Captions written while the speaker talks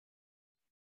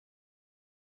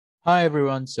Hi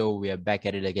everyone, so we are back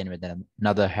at it again with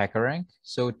another hacker rank.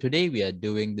 So today we are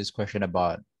doing this question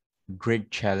about grid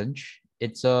challenge.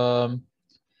 It's a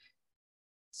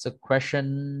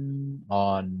question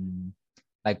on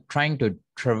like trying to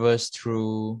traverse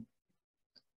through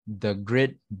the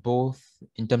grid both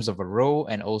in terms of a row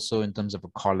and also in terms of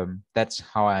a column. That's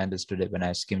how I understood it when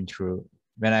I skimmed through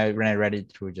when I read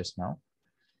it through just now.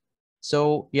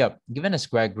 So yeah, given a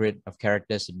square grid of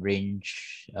characters in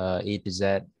range A to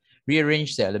Z,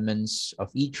 rearrange the elements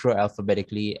of each row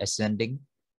alphabetically ascending,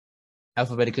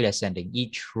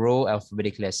 each row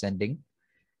alphabetically ascending.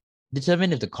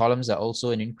 Determine if the columns are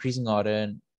also in increasing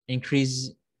order,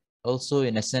 increase also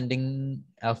in ascending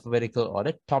alphabetical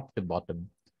order, top to bottom.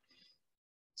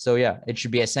 So yeah, it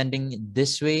should be ascending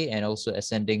this way and also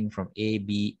ascending from A,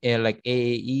 B, like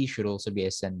AAE should also be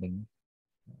ascending.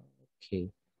 Okay.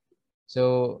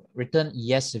 So return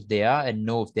yes if they are and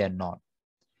no if they are not.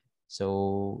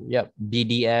 So yeah, B,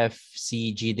 D, F,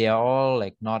 C, G, they are all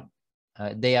like not,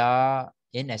 they are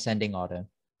in ascending order.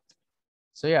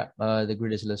 So yeah, the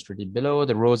grid is illustrated below.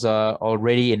 The rows are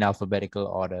already in alphabetical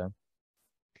order.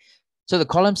 So the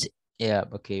columns, yeah,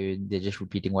 okay, they're just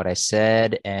repeating what I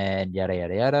said and yada,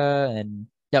 yada, yada. And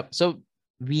yep, so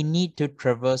we need to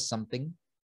traverse something.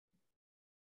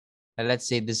 And let's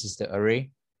say this is the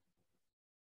array.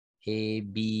 A,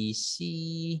 B,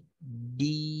 C,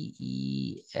 D,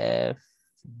 E, F,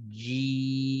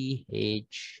 G,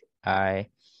 H, I.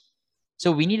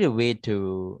 So we need a way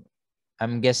to,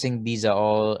 I'm guessing these are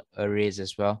all arrays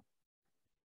as well.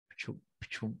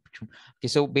 Okay,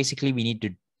 so basically we need to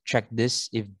check this.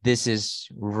 If this is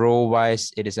row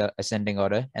wise, it is a ascending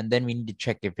order. And then we need to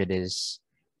check if it is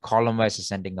column wise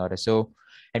ascending order. So,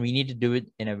 and we need to do it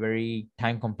in a very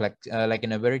time complex, like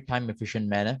in a very time efficient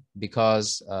manner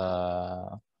because,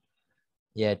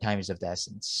 yeah, time is of the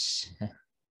essence.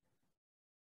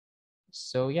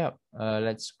 So yeah,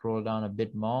 let's scroll down a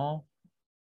bit more.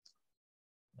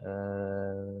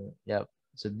 Yeah.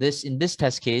 So this in this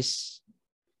test case,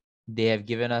 they have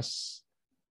given us,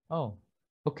 oh,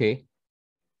 okay.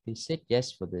 They said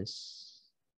yes for this.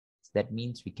 That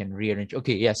means we can rearrange.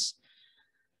 Okay, yes.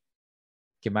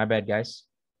 Okay, my bad, guys.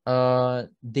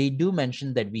 They do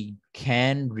mention that we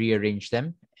can rearrange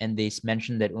them, and they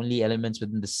mention that only elements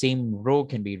within the same row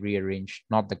can be rearranged,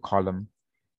 not the column.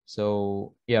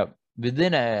 So yeah,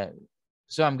 within a,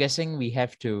 so I'm guessing we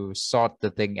have to sort the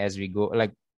thing as we go.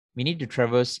 Like we need to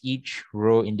traverse each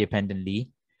row independently.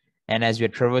 And as we're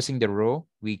traversing the row,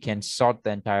 we can sort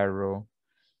the entire row.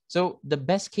 So the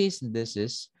best case in this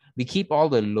is we keep all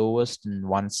the lowest in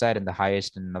one side and the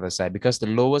highest in another side because the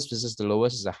lowest versus the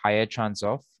lowest is a higher chance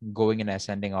of going in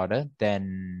ascending order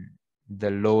than the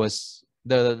lowest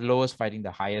fighting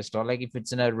the highest, or like if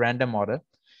it's in a random order,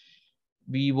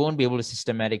 we won't be able to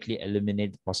systematically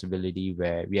eliminate the possibility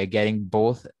where we are getting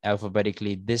both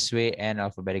alphabetically this way and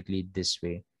alphabetically this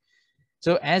way.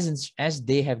 So as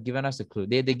they have given us a clue,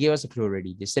 they gave us a clue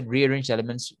already. They said rearrange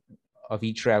elements of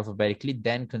each row alphabetically,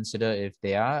 then consider if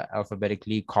they are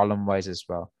alphabetically column wise as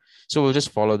well. So we'll just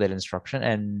follow that instruction.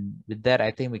 And with that,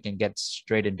 I think we can get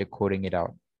straight into coding it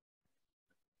out.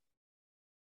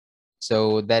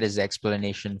 So that is the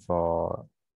explanation for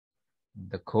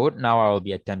the code. Now I will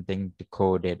be attempting to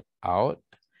code it out.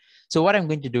 So what I'm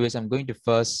going to do is I'm going to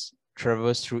first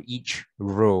traverse through each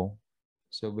row.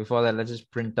 So before that, let's just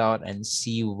print out and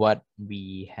see what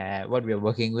we have, what we are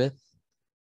working with.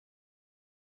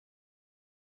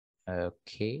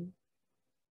 Okay.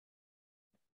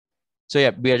 So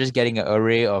yeah, we are just getting an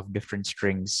array of different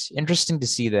strings. Interesting to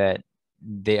see that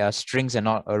they are strings and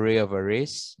not array of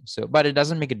arrays. So, but it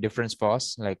doesn't make a difference for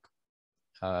us. Like,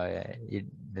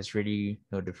 there's really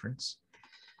no difference.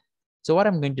 So what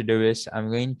I'm going to do is I'm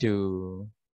going to,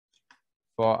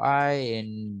 for I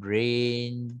in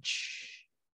range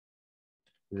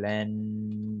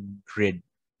len grid,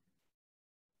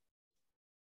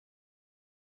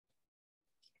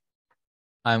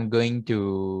 I'm going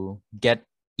to get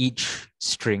each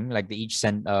string, like the each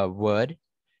word,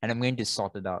 and I'm going to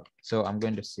sort it out. So I'm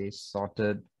going to say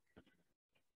sorted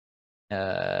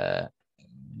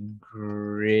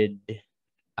grid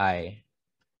I.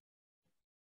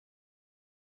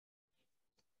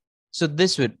 So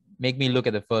this would make me look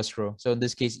at the first row. So in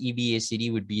this case,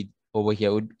 EBACD would be over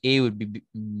here. A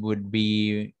would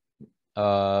be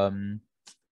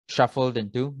shuffled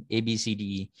into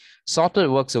ABCDE. Sorted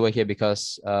works over here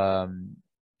because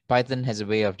Python has a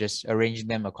way of just arranging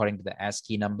them according to the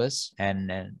ASCII numbers, and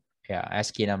yeah,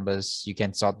 ASCII numbers, you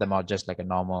can sort them out just like a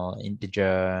normal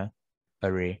integer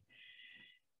array.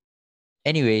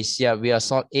 Anyways, yeah, we are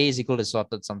sort A is equal to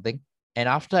sorted something. And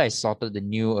after I sorted the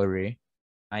new array,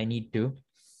 I need to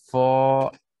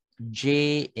For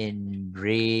J in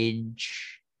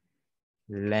range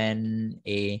len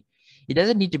A, it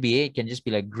doesn't need to be A, it can just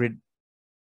be like grid.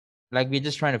 Like we're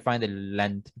just trying to find the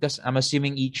length because I'm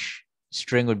assuming each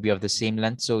string would be of the same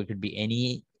length. So it could be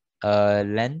any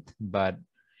length, but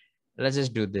let's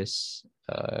just do this.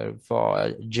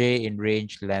 For J in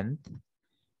range length,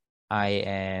 I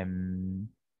am,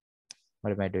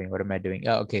 what am I doing? What am I doing?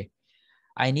 Oh, okay.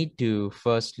 I need to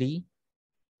firstly,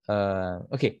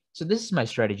 okay. So this is my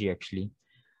strategy actually.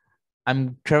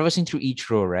 I'm traversing through each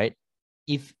row, right?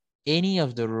 If any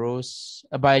of the rows,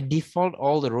 by default,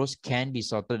 all the rows can be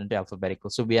sorted into alphabetical.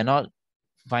 So we are not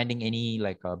finding any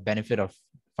like benefit of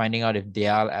finding out if they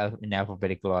are in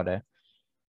alphabetical order,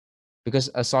 because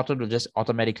a sorted will just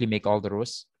automatically make all the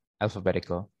rows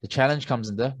alphabetical. The challenge comes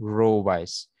in the row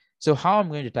wise. So how I'm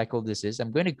going to tackle this is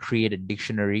I'm going to create a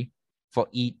dictionary for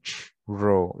each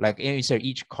row, like sorry,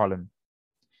 each column.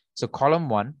 So column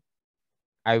 1,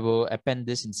 I will append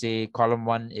this and say column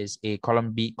 1 is A,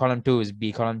 column B, column 2 is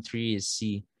B, column 3 is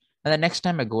C. And the next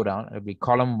time I go down, it'll be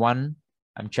column 1,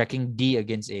 I'm checking D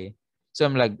against A. So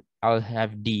I'm like, I'll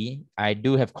have D. I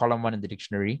do have column 1 in the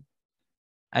dictionary.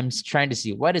 I'm trying to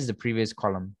see what is the previous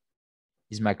column.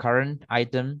 Is my current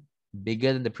item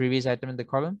bigger than the previous item in the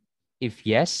column? If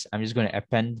yes, I'm just going to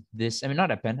append this. I mean,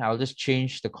 not append. I'll just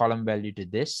change the column value to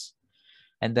this.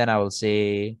 And then I will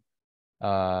say,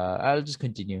 I'll just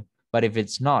continue. But if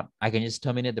it's not, I can just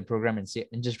terminate the program and say,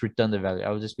 and just return the value.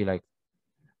 I'll just be like,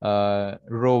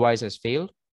 row wise has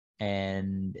failed.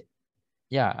 And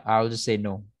yeah, I'll just say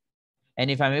no. And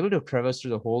if I'm able to traverse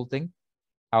through the whole thing,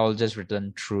 I'll just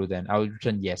return true then. I'll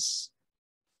return yes.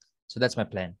 So that's my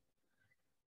plan.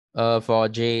 For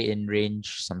J in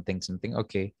range something something.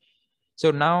 Okay.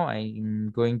 So now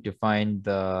I'm going to find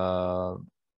the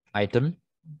item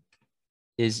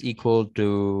is equal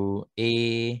to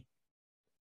AJ.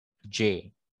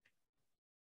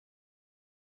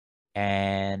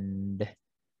 And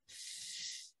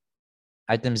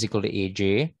item is equal to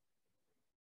AJ.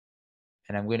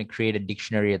 And I'm going to create a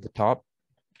dictionary at the top.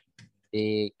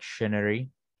 Dictionary.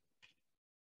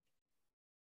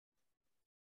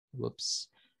 Whoops.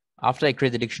 After I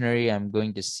create the dictionary, I'm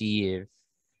going to see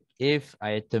if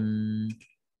item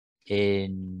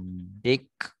in dic.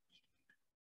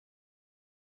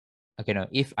 Okay, no,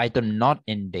 if item not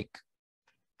in dic.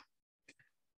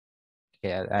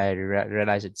 Okay, I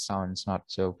realize it sounds not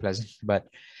so pleasant, but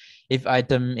if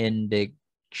item in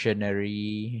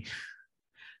dictionary,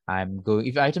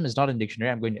 if item is not in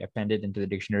dictionary, I'm going to append it into the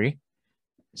dictionary.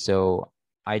 So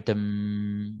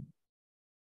item,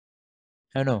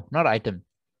 oh no, not item.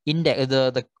 Index,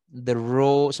 the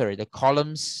row, sorry, the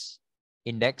columns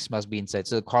index must be inside.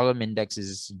 So the column index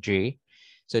is J.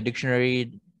 So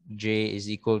dictionary J is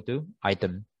equal to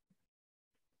item.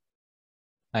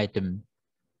 Item.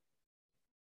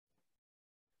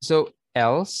 So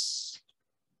else,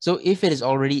 so if it is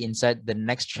already inside, the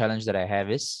next challenge that I have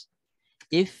is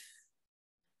if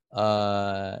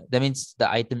that means the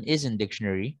item is in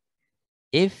dictionary.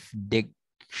 If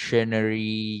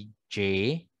dictionary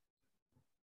J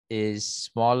is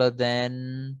smaller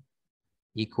than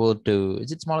equal to,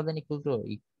 is it smaller than equal to or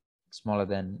smaller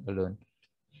than alone?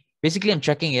 Basically, I'm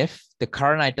checking if the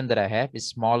current item that I have is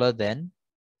smaller than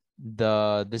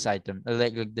this item,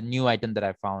 like the new item that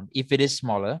I found. If it is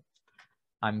smaller,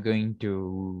 I'm going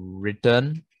to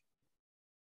return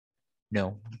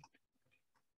no.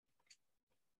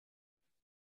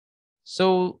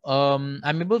 So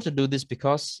I'm able to do this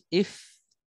because if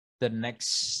the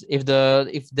next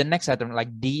item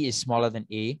like D is smaller than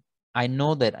A, I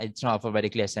know that it's not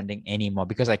alphabetically ascending anymore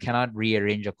because I cannot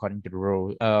rearrange according to the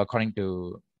row, I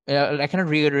cannot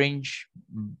rearrange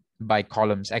by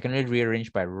columns. I can only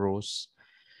rearrange by rows.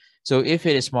 So if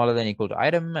it is smaller than equal to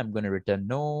item, I'm going to return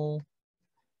no.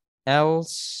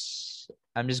 Else,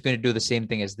 I'm just going to do the same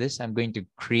thing as this. I'm going to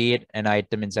create an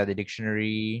item inside the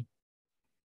dictionary.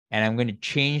 And I'm going to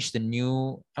change I'm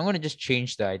going to just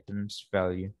change the item's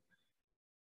value.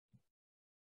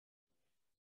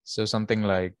 So something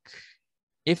like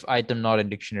if item not in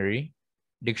dictionary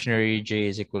J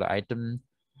is equal to item,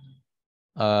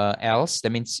 else,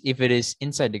 that means if it is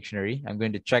inside dictionary, I'm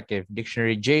going to check if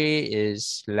dictionary J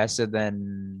is lesser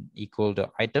than equal to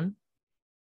item.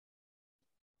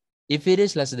 If it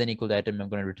is lesser than equal to item, I'm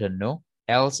going to return no.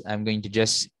 Else, I'm going to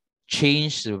just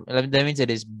change. That means it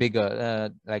is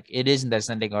bigger, like it is in the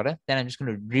ascending order. Then I'm just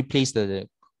going to replace the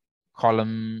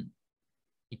column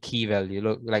key value.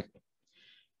 Look,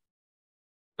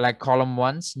 like column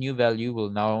 1's new value will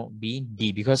now be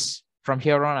D because from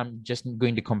here on, I'm just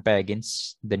going to compare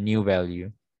against the new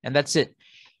value. And that's it.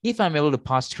 If I'm able to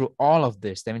pass through all of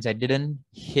this, that means I didn't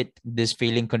hit this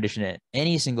failing condition at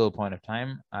any single point of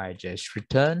time. I just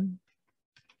return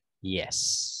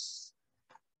yes.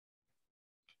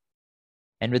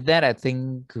 And with that, I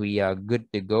think we are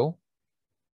good to go.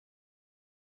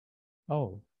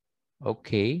 Oh,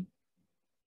 okay.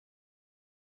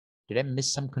 Did I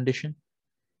miss some condition?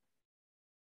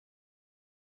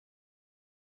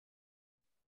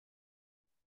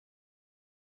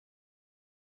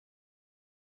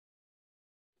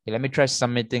 Okay, let me try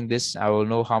submitting this. I will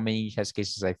know how many test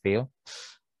cases I fail.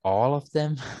 All of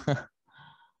them?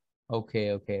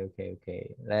 Okay.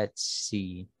 Let's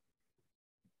see.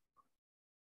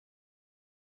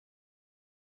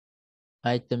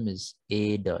 Item is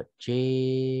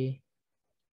A.J.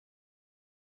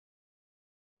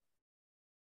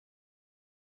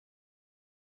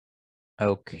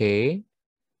 Okay.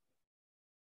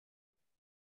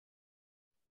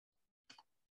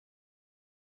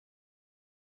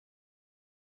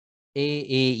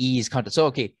 AAE is counted. So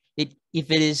okay, if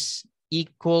it is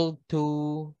equal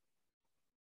to,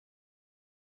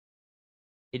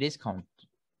 it is counted,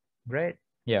 right?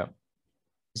 Yeah.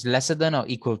 It's lesser than or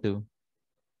equal to.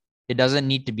 It doesn't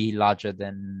need to be larger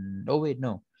than. Oh wait,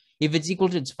 no. If it's equal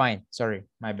to, it's fine. Sorry,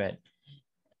 my bad.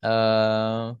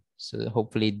 So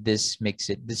hopefully this makes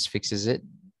it. This fixes it.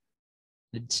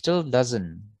 It still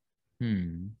doesn't.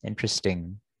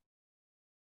 Interesting.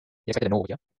 Yes, I know.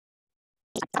 Yeah.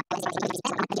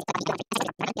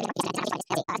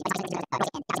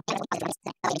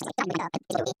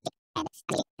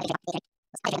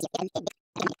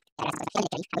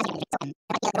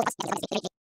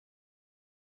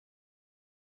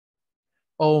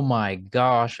 Oh my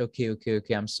gosh. Okay.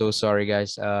 I'm so sorry,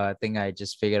 guys. I think I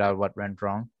just figured out what went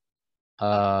wrong.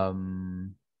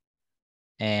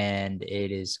 And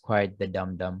it is quite the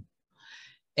dum-dum.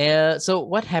 So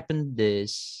what happened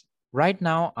is right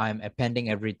now I'm appending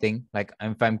everything. Like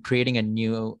if I'm creating a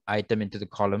new item into the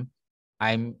column,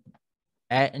 I'm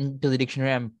into the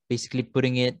dictionary. I'm basically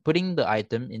putting the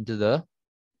item into the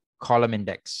column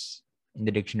index in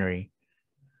the dictionary.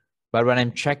 But when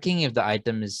I'm checking if the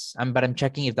item is, I'm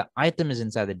checking if the item is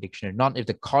inside the dictionary, not if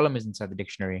the column is inside the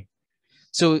dictionary.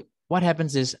 So what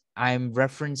happens is I'm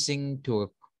referencing to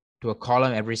a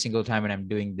column every single time when I'm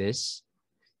doing this.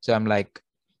 So I'm like,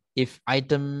 if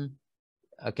item,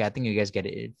 okay, I think you guys get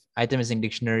it. If item is in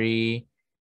dictionary,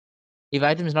 if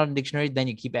item is not in dictionary, then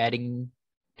you keep adding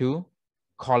to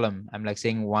column. I'm like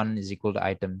saying one is equal to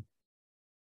item.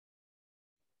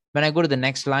 When I go to the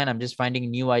next line, I'm just finding a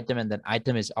new item, and then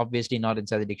item is obviously not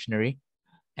inside the dictionary.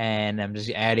 And I'm just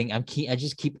adding, I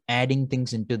just keep adding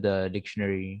things into the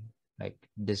dictionary like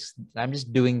this. I'm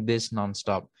just doing this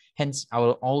nonstop. Hence, I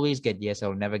will always get yes, I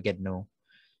will never get no.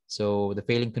 So the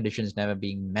failing condition is never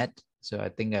being met. So I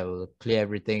think I will clear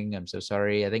everything. I'm so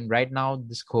sorry. I think right now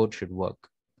this code should work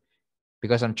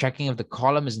because I'm checking if the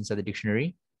column is inside the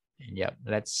dictionary. And yeah,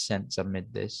 let's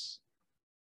submit this.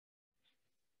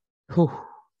 Whew,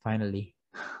 finally.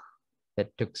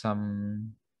 That took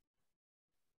some,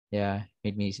 yeah,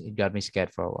 it got me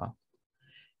scared for a while.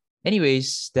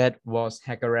 Anyways, that was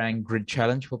Hackerrank Grid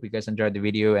Challenge. Hope you guys enjoyed the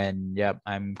video. And yeah,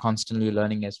 I'm constantly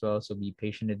learning as well. So be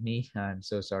patient with me. I'm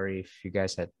so sorry if you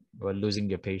guys were losing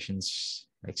your patience,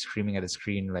 like screaming at the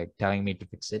screen, like telling me to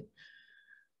fix it.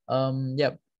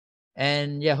 Yep.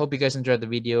 And yeah, hope you guys enjoyed the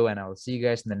video, and I'll see you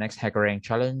guys in the next Hackerrank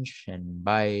Challenge. And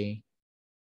bye.